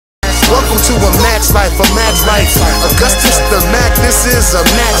Welcome to a match life, a match life. Augustus the Mac, this is a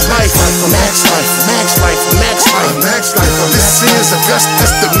match life. A match life, match life, match life, match life. This is Augustus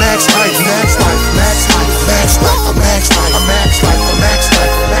the match life. Match life, match life, match life, a match life, a match life, a match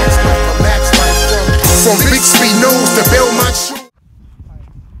life, a match life, a match life. From Bixby Nose to Belmont.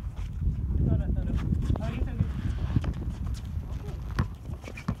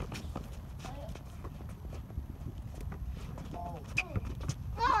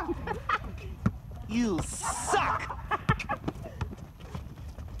 You suck!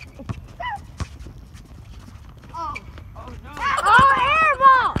 Oh no! Oh,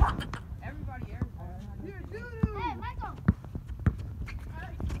 airball! Everybody airball. Hey, Michael!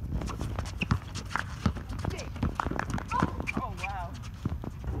 Oh wow.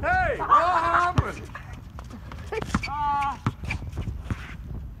 Hey, what happened?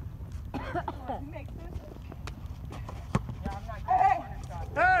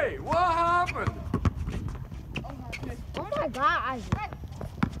 Hey, what happened? Oh my God, Isaac.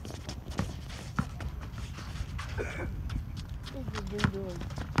 What is you doing?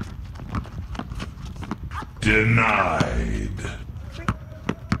 Denied.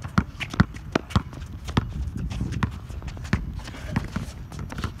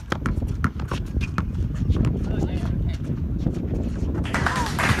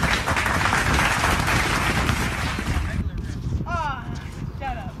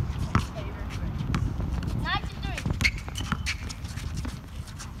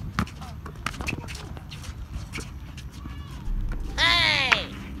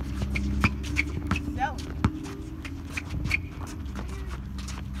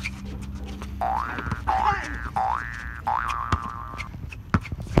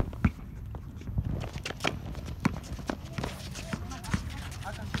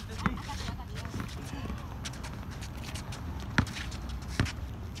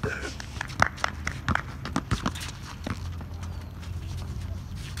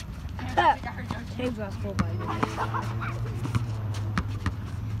 Tape's not full by you.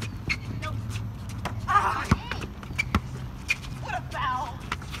 What a foul!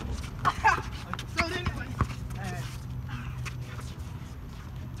 So anyway.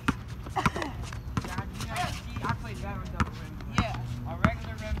 I played better with double rim. Yeah. A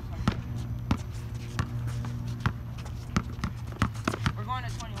regular rim. We're going to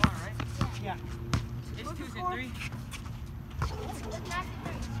 21, right? Yeah. It's 2 to 3.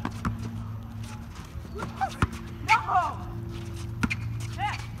 No!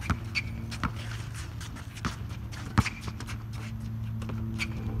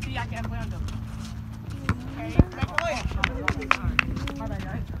 See, I can't play on them. Okay, make a way. My bad,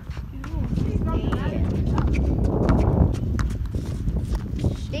 guys.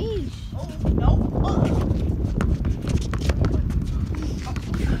 Sheesh. Oh, no.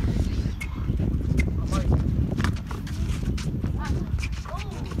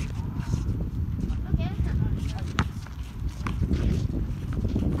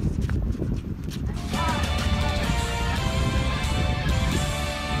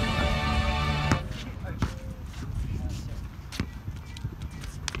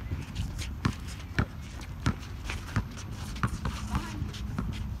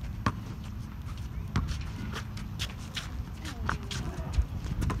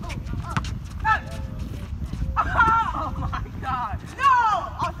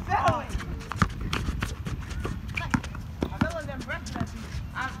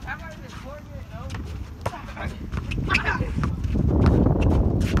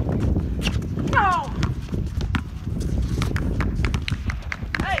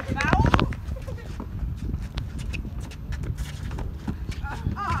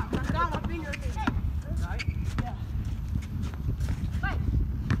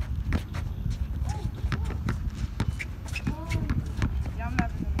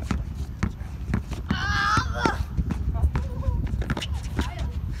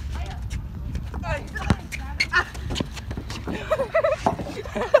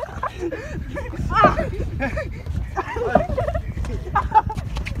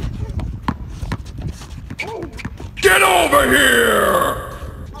 Get over here!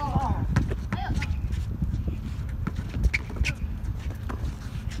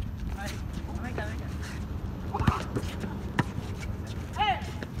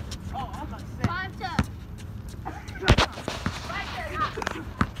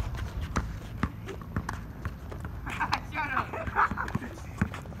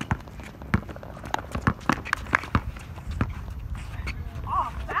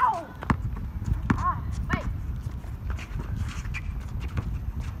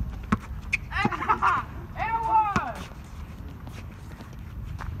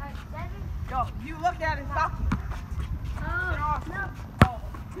 Yo, you looked at it, stop. Oh, no. Oh,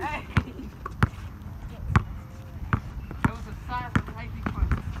 hey. It was a sign from Happy Fun.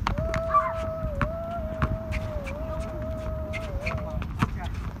 Okay.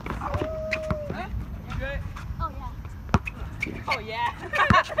 You good? Oh, yeah. Oh, yeah.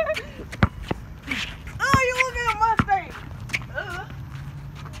 Oh, you look at a Mustang.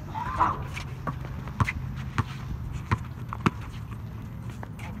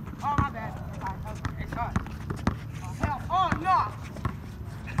 Oh, my bad. It's hot. Oh, hell. Oh, no.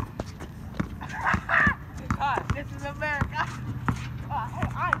 It's hot. This is America. Oh, hey,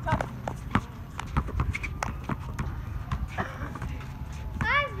 I ain't touching.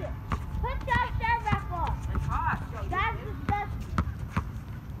 Isaac, put that shirt back on. It's hot. Yo, That's disgusting.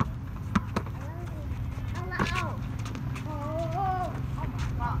 Hello. Oh, my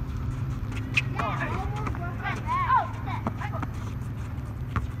God. yeah, almost broke my back. Oh, shit.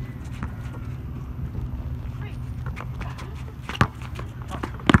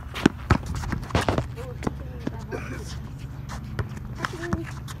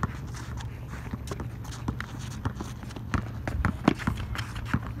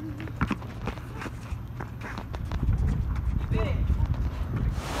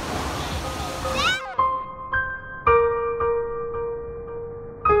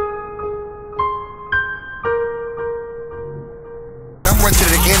 I'm running to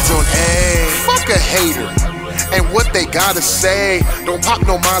the end zone, ayy. Fuck a hater. And what they gotta say. Don't pop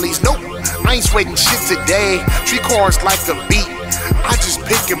no mollies, nope. I ain't sweating shit today. 3 cars like a beat. I just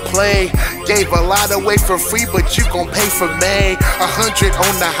pick and play. Gave a lot away for free, but you gon' pay for me. 100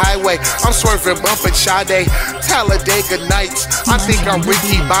 on the highway. I'm swerving, bumping Sade. Talladega Nights. I think I'm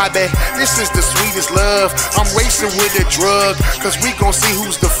Ricky Bobby. This is the sweetest love. I'm racing with a drug. Cause we gon' see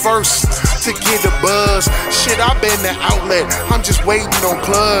who's the first to get a buzz. Shit, I've been the outlet. I'm just waiting on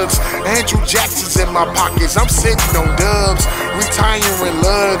plugs. Andrew Jackson's in my pockets. I'm sitting on dubs. Retiring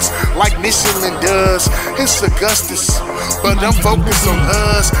lugs like Michelin does. It's Augustus, but I'm focused on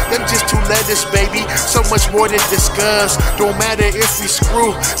us. Them just 2 letters, baby. So much more to discuss. Don't matter if we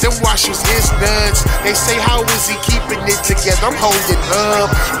screw. Them washers is nuts. They say, how is he keeping it together? I'm holding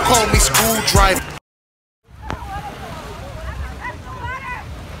up. Call me Screwdriver.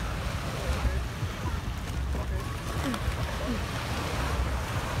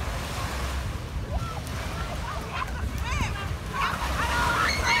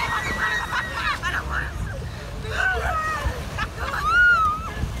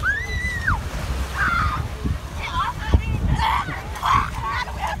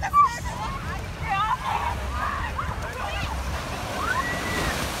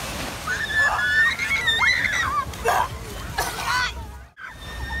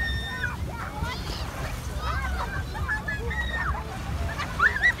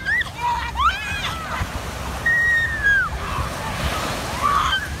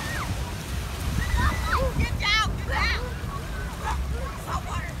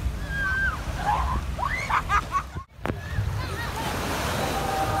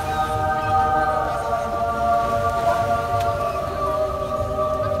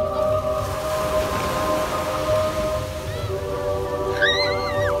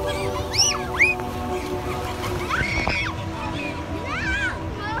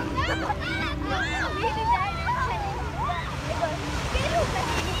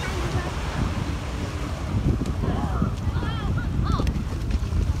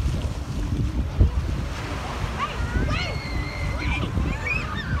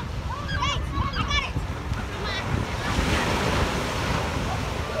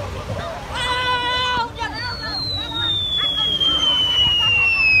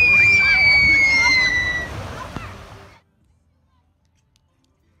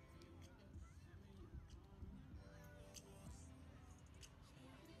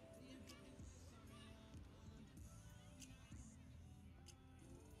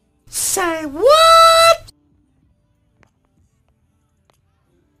 Say what?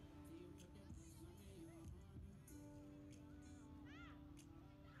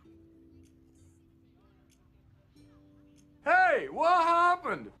 Hey, what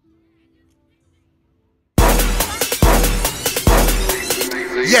happened?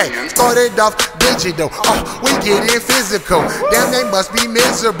 Yeah, started off digital, we getting physical. Damn, they must be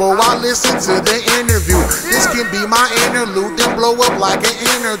miserable. I listen to the interview. This can be my interlude, then blow up like an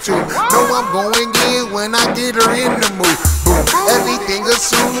inner tube. Know I'm going in when I get her in the mood. Boom, everything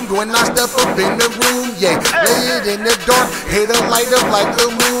assumed when I step up in the room. Yeah, lay it in the dark, hit a light up like the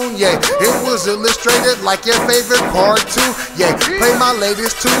moon. Yeah, it was illustrated like your favorite cartoon. Yeah, play my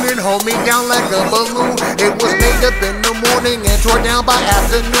latest tune and hold me down like a balloon. It was made up in the morning and tore down by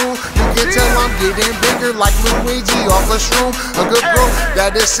afternoon. You can tell I'm getting bigger like Luigi off a shroom. A good bro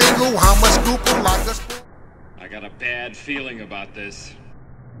that is single, how much scoople like a spoon. I got a bad feeling about this.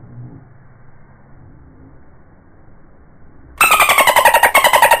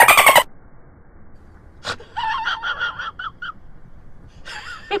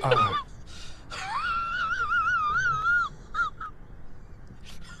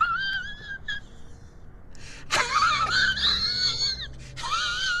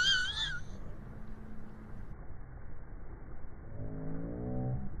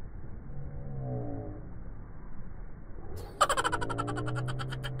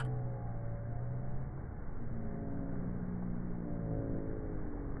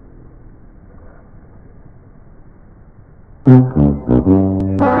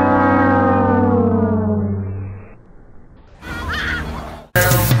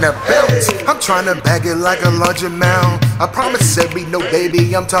 Now bounce, I'm trying to bag it like a large amount. I promise every no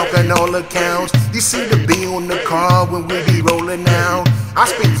baby, I'm talking all accounts. You see the B on the car when we be rolling out. I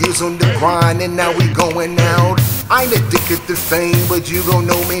spent years on the grind and now we going out. I ain't addicted to fame, but you gon'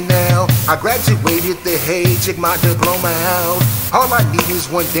 know me now. I graduated the hay, check my diploma out. All I need is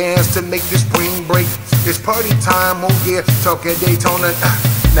one dance to make the spring break. It's party time, oh yeah, talking Daytona.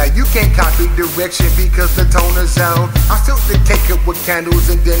 Now you can't copy direction because the toner's out. I filled the cake up with candles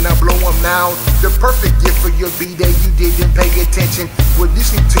and then I blow them out. The perfect gift for your B-day, you didn't pay attention. Well,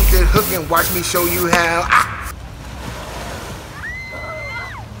 listen to the hook and watch me show you how.